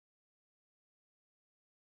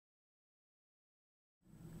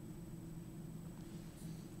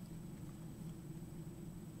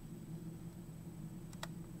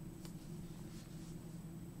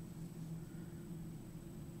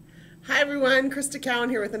Hi everyone, Crista Cowan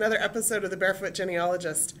here with another episode of The Barefoot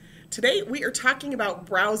Genealogist. Today we are talking about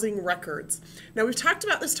browsing records. Now we've talked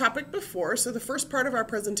about this topic before, so the first part of our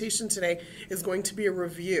presentation today is going to be a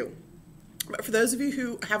review. But for those of you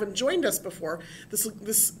who haven't joined us before,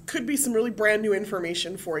 this could be some really brand new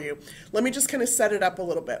information for you. Let me just kind of set it up a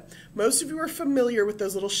little bit. Most of you are familiar with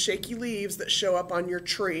those little shaky leaves that show up on your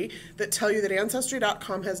tree that tell you that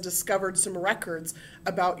Ancestry.com has discovered some records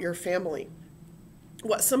about your family.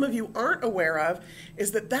 What some of you aren't aware of is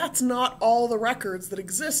that that's not all the records that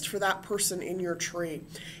exist for that person in your tree.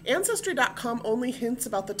 Ancestry.com only hints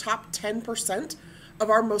about the top 10% of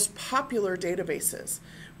our most popular databases.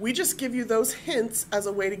 We just give you those hints as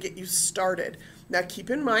a way to get you started. Now keep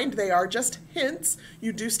in mind, they are just hints.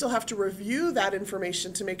 You do still have to review that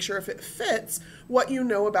information to make sure if it fits what you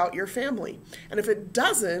know about your family. And if it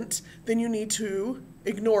doesn't, then you need to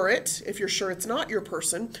ignore it if you're sure it's not your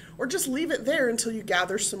person, or just leave it there until you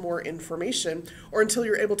gather some more information or until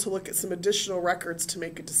you're able to look at some additional records to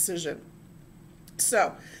make a decision.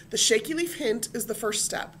 So the shaky leaf hint is the first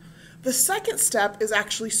step. The second step is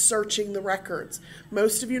actually searching the records.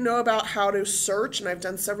 Most of you know about how to search, and I've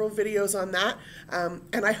done several videos on that,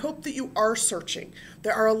 and I hope that you are searching.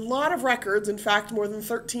 There are a lot of records, in fact more than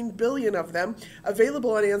 13 billion of them,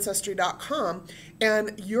 available on Ancestry.com,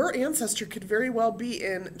 and your ancestor could very well be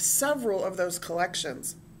in several of those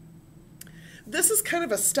collections. This is kind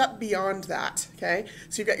of a step beyond that, okay?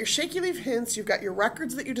 So you've got your shaky leaf hints, you've got your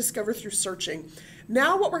records that you discover through searching.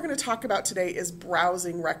 Now what we're going to talk about today is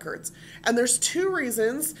browsing records. And there's two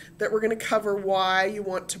reasons that we're going to cover why you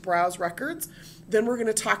want to browse records. Then we're going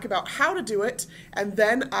to talk about how to do it, and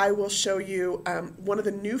then I will show you one of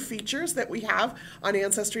the new features that we have on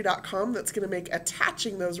Ancestry.com that's going to make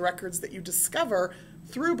attaching those records that you discover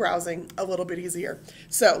through browsing a little bit easier.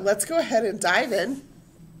 So let's go ahead and dive in.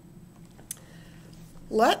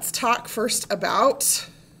 Let's talk first about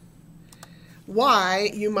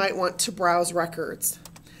why you might want to browse records.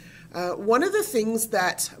 One of the things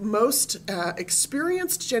that most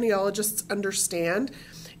experienced genealogists understand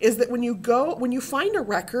is that when you find a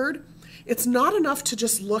record, it's not enough to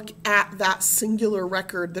just look at that singular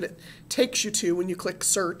record that it takes you to when you click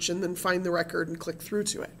search and then find the record and click through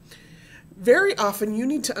to it. Very often you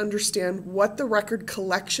need to understand what the record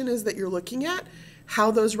collection is that you're looking at, how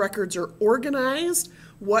those records are organized,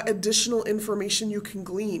 what additional information you can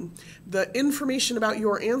glean. The information about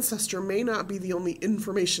your ancestor may not be the only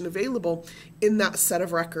information available in that set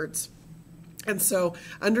of records. And so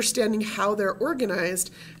understanding how they're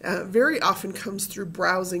organized very often comes through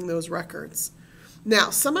browsing those records.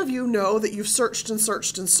 Now, some of you know that you've searched and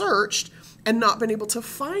searched and searched and not been able to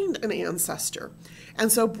find an ancestor.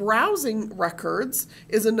 And so browsing records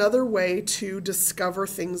is another way to discover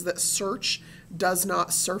things that search does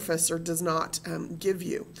not surface or does not give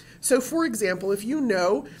you. So for example, if you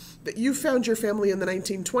know that you found your family in the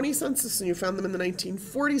 1920 census and you found them in the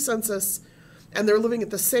 1940 census, and they're living at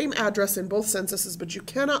the same address in both censuses, but you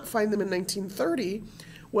cannot find them in 1930,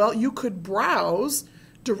 well, you could browse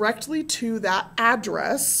directly to that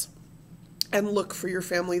address and look for your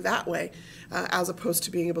family that way, as opposed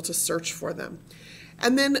to being able to search for them.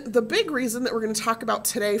 And then the big reason that we're going to talk about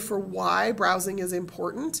today for why browsing is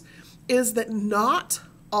important is that not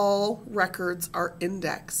all records are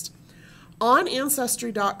indexed. On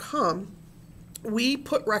Ancestry.com, we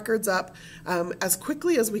put records up as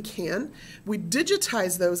quickly as we can. We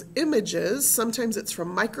digitize those images. Sometimes it's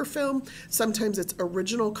from microfilm, sometimes it's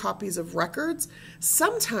original copies of records.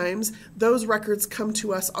 Sometimes those records come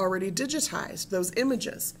to us already digitized, those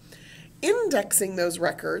images. Indexing those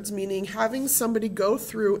records, meaning having somebody go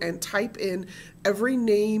through and type in every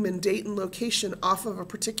name and date and location off of a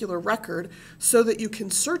particular record so that you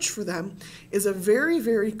can search for them, is a very,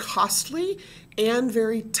 very costly and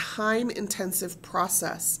very time-intensive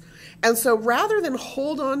process. And so rather than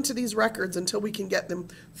hold on to these records until we can get them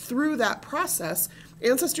through that process,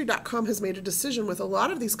 Ancestry.com has made a decision with a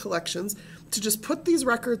lot of these collections to just put these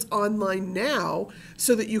records online now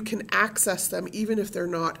so that you can access them even if they're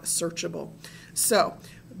not searchable. So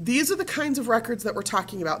these are the kinds of records that we're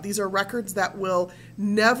talking about. These are records that will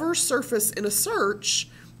never surface in a search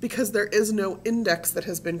because there is no index that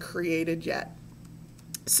has been created yet.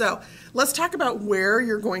 So let's talk about where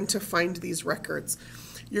you're going to find these records.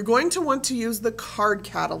 You're going to want to use the card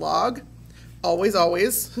catalog. Always,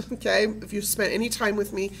 always, okay? If you've spent any time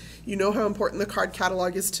with me, you know how important the card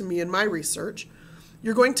catalog is to me in my research.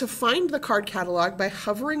 You're going to find the card catalog by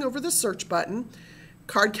hovering over the search button.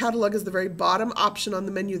 Card catalog is the very bottom option on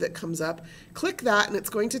the menu that comes up. Click that and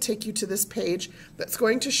it's going to take you to this page that's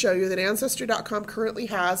going to show you that Ancestry.com currently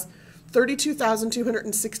has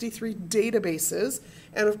 32,263 databases,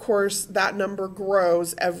 And of course, that number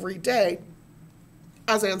grows every day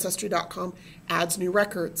as Ancestry.com adds new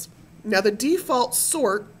records. Now, the default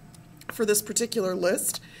sort for this particular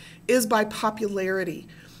list is by popularity.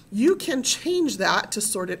 You can change that to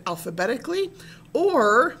sort it alphabetically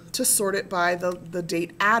or to sort it by the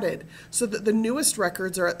date added so that the newest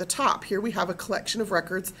records are at the top. Here we have a collection of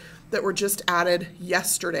records that were just added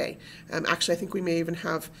yesterday. Actually, I think we may even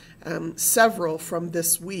have several from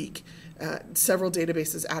this week, several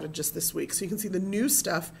databases added just this week. So you can see the new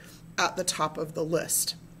stuff at the top of the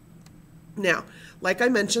list. Now, like I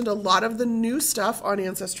mentioned, a lot of the new stuff on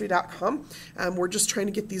Ancestry.com, we're just trying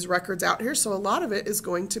to get these records out here, so a lot of it is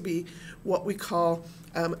going to be what we call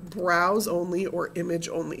browse only or image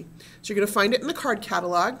only. So you're going to find it in the card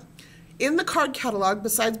catalog. In the card catalog,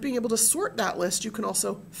 besides being able to sort that list, you can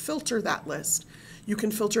also filter that list. You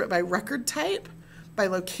can filter it by record type, by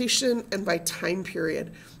location, and by time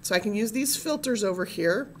period. So I can use these filters over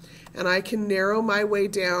here, and I can narrow my way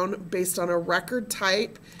down based on a record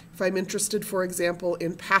type. If I'm interested, for example,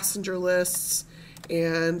 in passenger lists,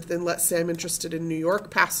 and then let's say I'm interested in New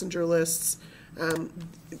York passenger lists,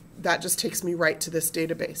 that just takes me right to this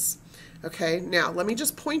database. Okay, now let me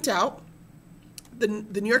just point out the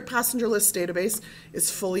New York passenger list database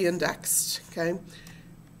is fully indexed, okay?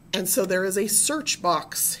 And so there is a search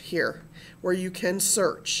box here where you can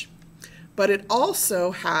search. But it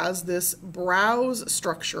also has this browse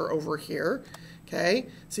structure over here, okay?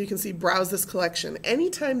 So you can see browse this collection.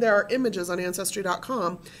 Anytime there are images on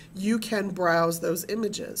Ancestry.com, you can browse those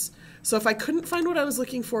images. So if I couldn't find what I was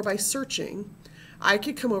looking for by searching, I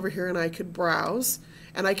could come over here and I could browse,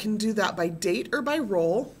 and I can do that by date or by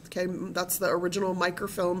role. Okay, that's the original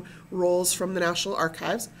microfilm rolls from the National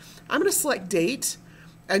Archives. I'm going to select date,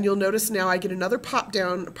 and you'll notice now I get another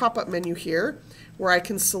pop-up menu here where I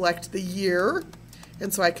can select the year,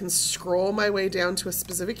 and so I can scroll my way down to a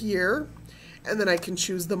specific year, and then I can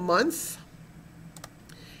choose the month,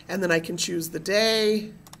 and then I can choose the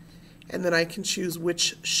day, and then I can choose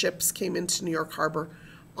which ships came into New York Harbor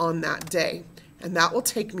on that day. And that will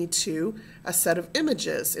take me to a set of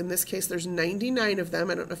images. In this case, there's 99 of them.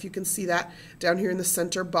 I don't know if you can see that down here in the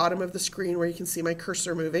center bottom of the screen where you can see my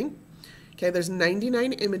cursor moving. Okay, there's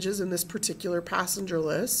 99 images in this particular passenger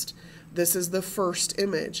list. This is the first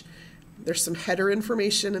image. There's some header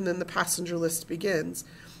information, and then the passenger list begins.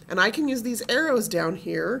 And I can use these arrows down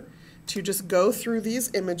here to just go through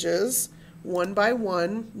these images one by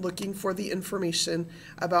one, looking for the information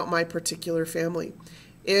about my particular family.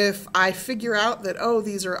 If I figure out that, oh,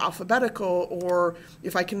 these are alphabetical, or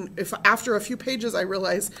if after a few pages I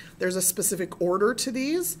realize there's a specific order to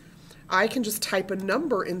these, I can just type a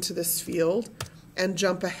number into this field and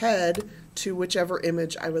jump ahead to whichever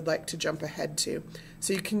image I would like to jump ahead to.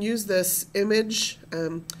 So you can use this image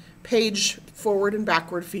page forward and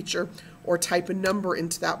backward feature, or type a number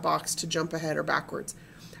into that box to jump ahead or backwards.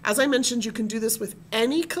 As I mentioned, you can do this with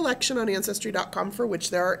any collection on Ancestry.com for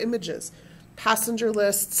which there are images. Passenger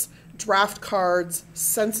lists, draft cards,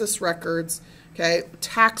 census records, okay,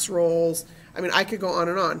 tax rolls. I mean, I could go on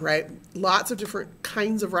and on, right? Lots of different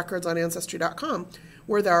kinds of records on Ancestry.com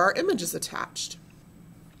where there are images attached.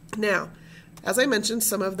 Now, as I mentioned,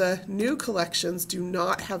 some of the new collections do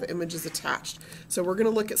not have images attached. So we're going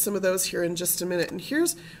to look at some of those here in just a minute. And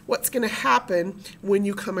here's what's going to happen when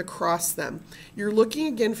you come across them. You're looking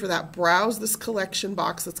again for that browse this collection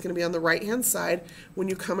box that's going to be on the right-hand side when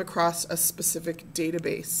you come across a specific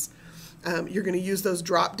database. You're going to use those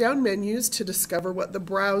drop-down menus to discover what the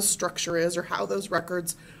browse structure is or how those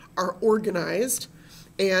records are organized.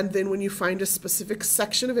 And then when you find a specific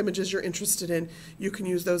section of images you're interested in, you can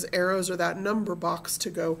use those arrows or that number box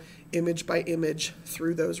to go image by image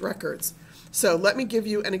through those records. So let me give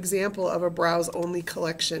you an example of a browse-only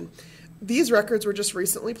collection. These records were just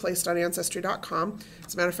recently placed on Ancestry.com.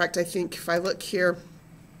 As a matter of fact, I think if I look here,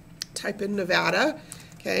 type in Nevada.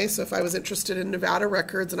 Okay, so if I was interested in Nevada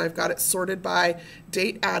records and I've got it sorted by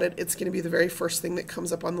date added, it's going to be the very first thing that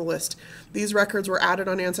comes up on the list. These records were added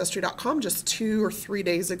on Ancestry.com just 2 or 3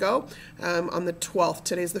 days ago on the 12th.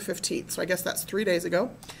 Today's the 15th, so I guess that's 3 days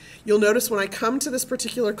ago. You'll notice when I come to this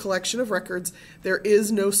particular collection of records, there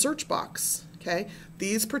is no search box. Okay,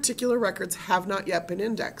 these particular records have not yet been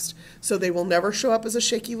indexed, so they will never show up as a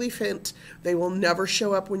shaky leaf hint. They will never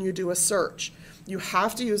show up when you do a search. You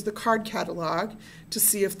have to use the card catalog to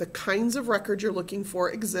see if the kinds of records you're looking for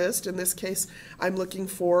exist. In this case, I'm looking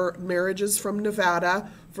for marriages from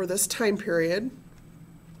Nevada for this time period.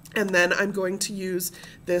 And then I'm going to use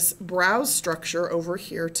this browse structure over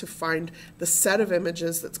here to find the set of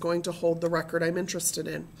images that's going to hold the record I'm interested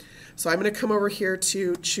in. So I'm going to come over here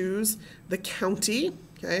to choose the county.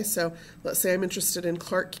 Okay, so let's say I'm interested in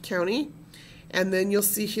Clark County, and then you'll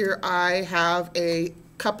see here I have a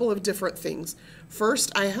couple of different things.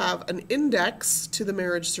 First, I have an index to the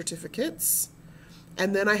marriage certificates,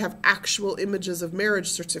 and then I have actual images of marriage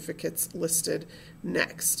certificates listed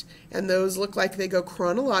next. And those look like they go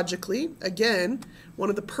chronologically. Again, one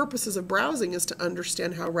of the purposes of browsing is to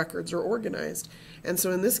understand how records are organized. And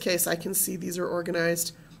so in this case, I can see these are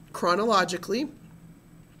organized chronologically,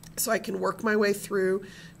 so I can work my way through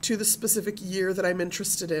to the specific year that I'm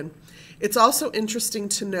interested in. It's also interesting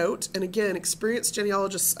to note, and again, experienced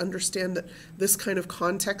genealogists understand that this kind of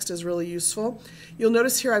context is really useful. You'll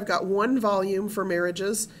notice here I've got one volume for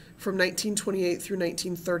marriages from 1928 through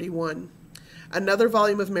 1931. Another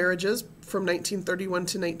volume of marriages from 1931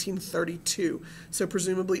 to 1932. So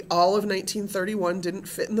presumably all of 1931 didn't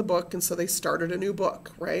fit in the book, and so they started a new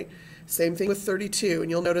book, right? Same thing with 32,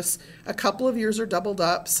 and you'll notice a couple of years are doubled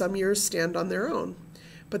up, some years stand on their own.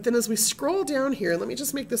 But then as we scroll down here, let me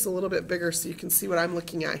just make this a little bit bigger so you can see what I'm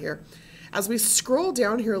looking at here. As we scroll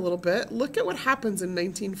down here a little bit, look at what happens in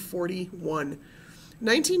 1941.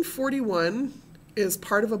 1941 is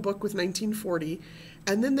part of a book with 1940,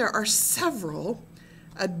 and then there are several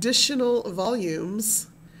additional volumes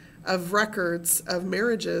of records of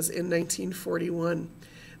marriages in 1941.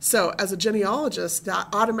 So as a genealogist, that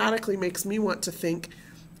automatically makes me want to think,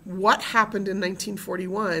 what happened in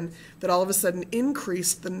 1941 that all of a sudden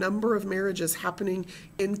increased the number of marriages happening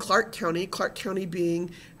in Clark County being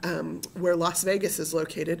where Las Vegas is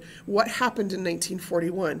located? What happened in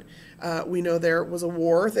 1941? We know there was a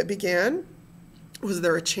war that began. Was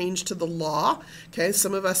there a change to the law? Okay,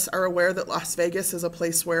 some of us are aware that Las Vegas is a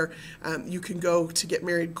place where you can go to get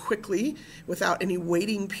married quickly without any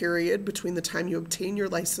waiting period between the time you obtain your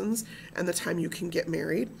license and the time you can get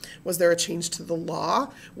married. Was there a change to the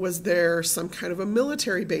law? Was there some kind of a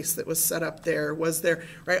military base that was set up there? Was there,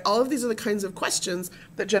 right? All of these are the kinds of questions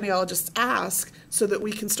that genealogists ask so that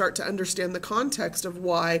we can start to understand the context of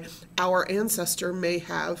why our ancestor may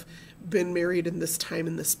have been married in this time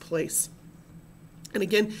in this place. And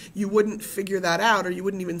again, you wouldn't figure that out, or you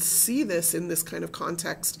wouldn't even see this in this kind of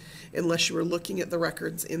context unless you were looking at the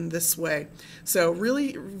records in this way. So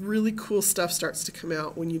really, really cool stuff starts to come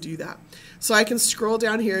out when you do that. So I can scroll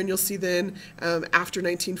down here and you'll see then after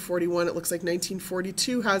 1941, it looks like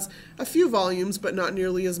 1942 has a few volumes, but not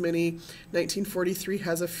nearly as many. 1943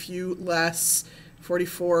 has a few less.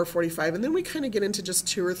 44, 45, and then we kind of get into just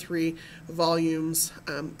 2 or 3 volumes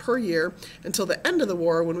per year until the end of the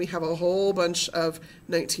war, when we have a whole bunch of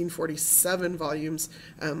 1947 volumes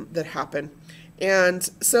that happen. And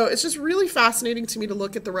so it's just really fascinating to me to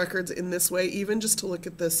look at the records in this way, even just to look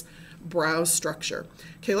at this browse structure.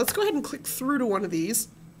 Okay, let's go ahead and click through to one of these.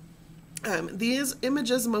 These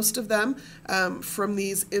images, most of them from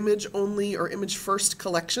these image only or image first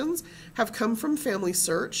collections, have come from Family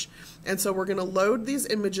Search. And so we're going to load these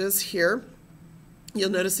images here. You'll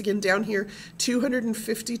notice again down here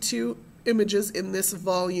 252 images in this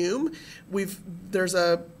volume. There's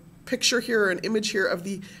a picture here or an image here of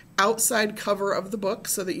the outside cover of the book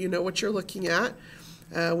so that you know what you're looking at.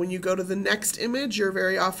 When you go to the next image, you're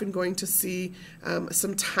very often going to see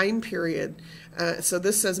some time period. So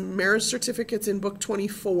this says marriage certificates in book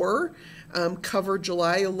 24 cover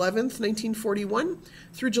July 11th, 1941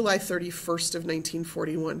 through July 31st of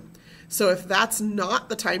 1941. So if that's not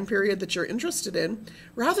the time period that you're interested in,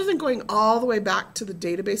 rather than going all the way back to the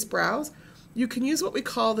database browse, you can use what we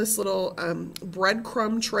call this little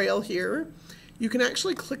breadcrumb trail here. You can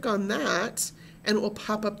actually click on that and it will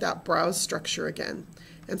pop up that browse structure again.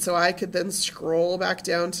 And so I could then scroll back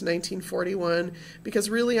down to 1941 because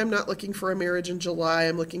really I'm not looking for a marriage in July,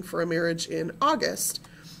 I'm looking for a marriage in August.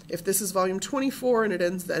 If this is volume 24 and it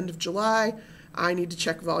ends the end of July, I need to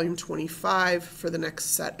check volume 25 for the next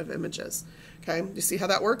set of images. Okay, you see how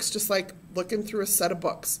that works? Just like looking through a set of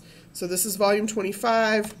books. So this is volume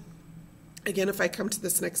 25. Again, if I come to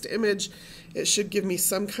this next image, it should give me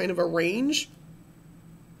some kind of a range.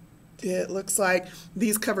 It looks like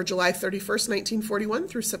these cover July 31st, 1941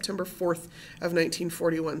 through September 4th of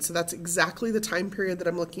 1941. So that's exactly the time period that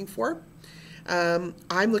I'm looking for.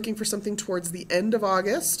 I'm looking for something towards the end of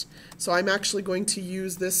August. So I'm actually going to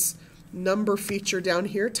use this number feature down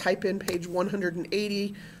here, type in page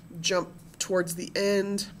 180, jump towards the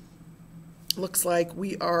end. Looks like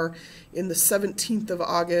we are in the 17th of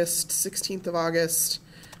August, 16th of August.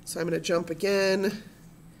 So I'm going to jump again.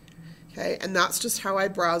 Okay, and that's just how I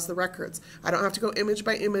browse the records. I don't have to go image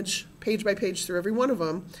by image, page by page through every one of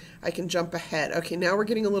them. I can jump ahead. Okay, now we're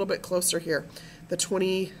getting a little bit closer here. The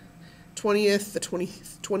 20th,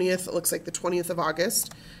 it looks like the 20th of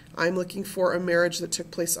August. I'm looking for a marriage that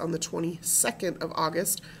took place on the 22nd of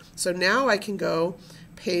August. So now I can go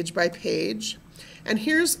page by page. And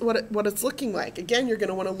here's what it's looking like. Again, you're going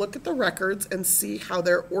to want to look at the records and see how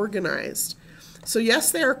they're organized. So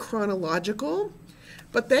yes, they are chronological,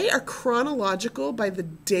 but they are chronological by the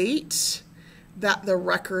date that the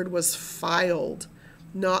record was filed,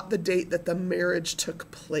 not the date that the marriage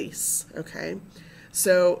took place, okay?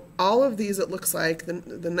 So all of these, it looks like, the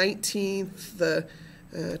 19th, the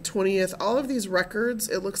 20th, all of these records,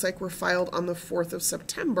 it looks like were filed on the 4th of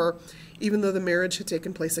September, even though the marriage had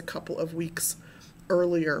taken place a couple of weeks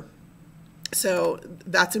earlier. So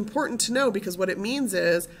that's important to know, because what it means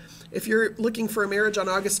is if you're looking for a marriage on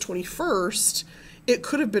August 21st, it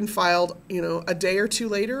could have been filed, a day or two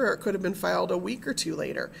later, or it could have been filed a week or two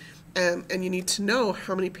later. And you need to know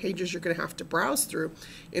how many pages you're going to have to browse through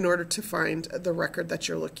in order to find the record that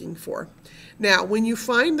you're looking for. Now, when you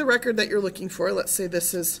find the record that you're looking for, let's say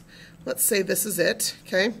this is it,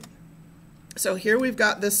 okay? So here we've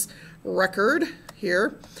got this record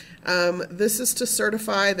here. This is to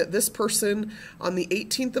certify that this person on the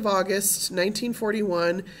 18th of August,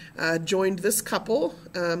 1941, joined this couple,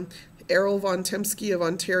 Errol Von Temsky of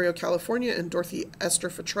Ontario, California, and Dorothy Esther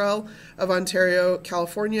Futrell of Ontario,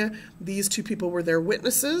 California. These two people were their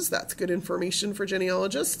witnesses. That's good information for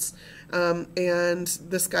genealogists. And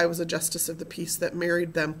this guy was a justice of the peace that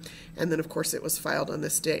married them. And then, of course, it was filed on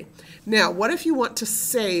this day. Now, what if you want to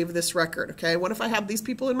save this record, okay? What if I have these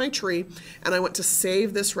people in my tree and I want to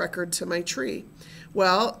save this record to my tree?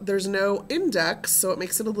 Well, there's no index, so it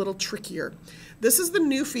makes it a little trickier. This is the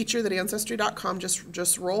new feature that Ancestry.com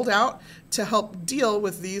just rolled out to help deal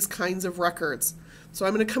with these kinds of records. So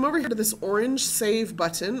I'm going to come over here to this orange Save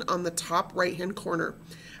button on the top right-hand corner.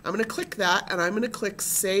 I'm going to click that, and I'm going to click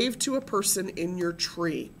Save to a person in your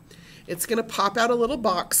tree. It's going to pop out a little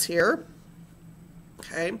box here.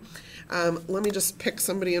 Okay, let me just pick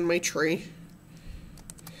somebody in my tree.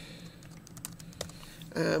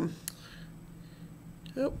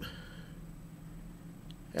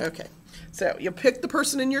 Okay. So you'll pick the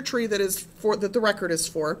person in your tree that the record is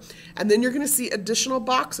for, and then you're going to see additional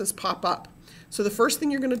boxes pop up. So the first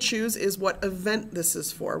thing you're going to choose is what event this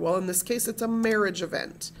is for. Well, in this case, it's a marriage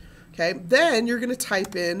event. Okay. Then you're going to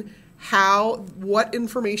type in what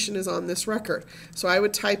information is on this record. So I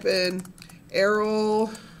would type in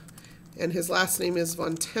Errol, and his last name is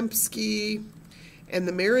Von Temsky, and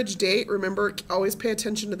the marriage date. Remember, always pay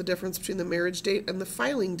attention to the difference between the marriage date and the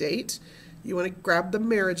filing date. You want to grab the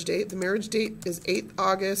marriage date. The marriage date is 8th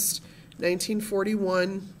August,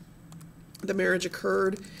 1941. The marriage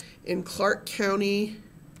occurred in Clark County,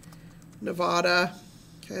 Nevada.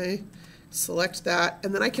 Okay, select that.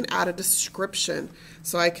 And then I can add a description.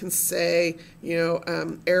 So I can say,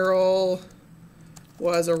 Errol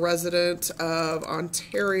was a resident of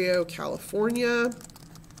Ontario, California,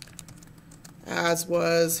 as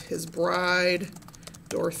was his bride,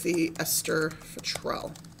 Dorothy Esther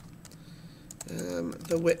Futrell.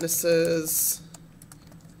 The witnesses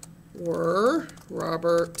were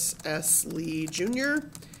Robert S. Lee Jr.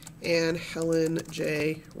 and Helen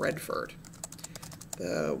J. Redford.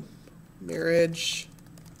 The marriage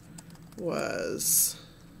was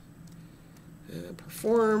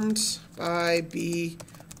performed by B.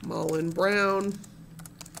 Mullen Brown,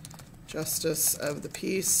 Justice of the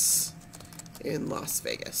Peace in Las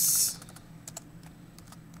Vegas.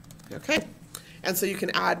 Okay. And so you can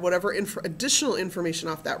add whatever additional information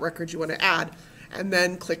off that record you want to add, and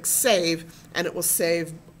then click Save, and it will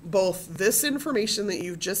save both this information that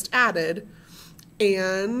you've just added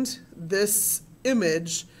and this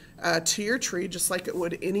image to your tree, just like it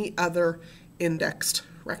would any other indexed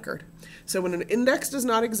record. So when an index does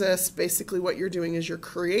not exist, basically what you're doing is you're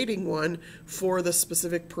creating one for the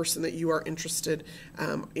specific person that you are interested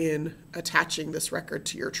in attaching this record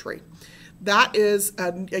to your tree. That is,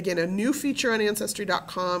 again, a new feature on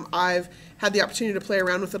Ancestry.com. I've had the opportunity to play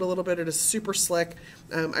around with it a little bit. It is super slick.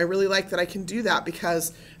 I really like that I can do that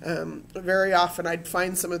because very often I'd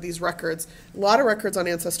find some of these records, a lot of records on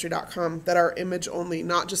Ancestry.com that are image only,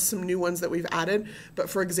 not just some new ones that we've added. But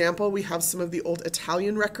for example, we have some of the old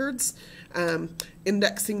Italian records.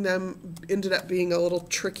 Indexing them ended up being a little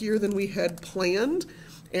trickier than we had planned.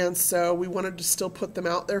 And so we wanted to still put them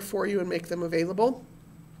out there for you and make them available.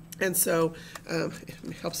 And so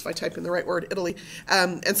it helps if I type in the right word, Italy.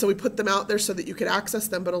 And so we put them out there so that you could access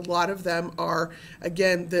them, but a lot of them are,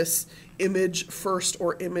 again, this image first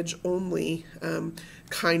or image only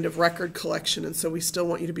kind of record collection, and so we still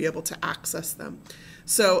want you to be able to access them.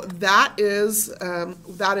 So that is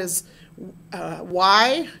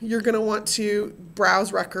why you're going to want to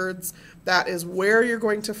browse records That is where you're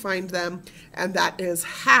going to find them, and that is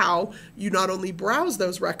how you not only browse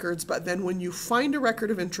those records, but then when you find a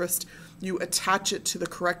record of interest, you attach it to the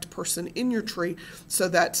correct person in your tree so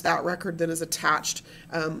that that record then is attached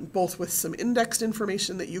both with some indexed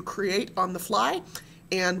information that you create on the fly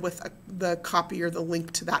and with the copy or the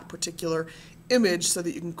link to that particular image so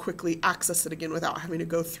that you can quickly access it again without having to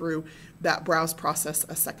go through that browse process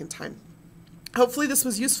a second time. Hopefully this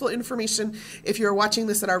was useful information. If you're watching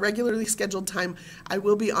this at our regularly scheduled time, I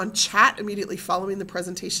will be on chat immediately following the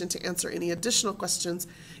presentation to answer any additional questions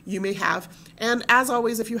you may have. And as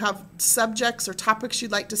always, if you have subjects or topics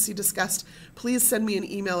you'd like to see discussed, please send me an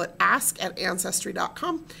email at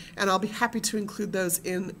ask@ancestry.com, and I'll be happy to include those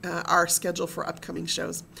in our schedule for upcoming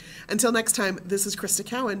shows. Until next time, this is Crista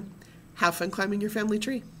Cowan. Have fun climbing your family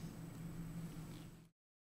tree.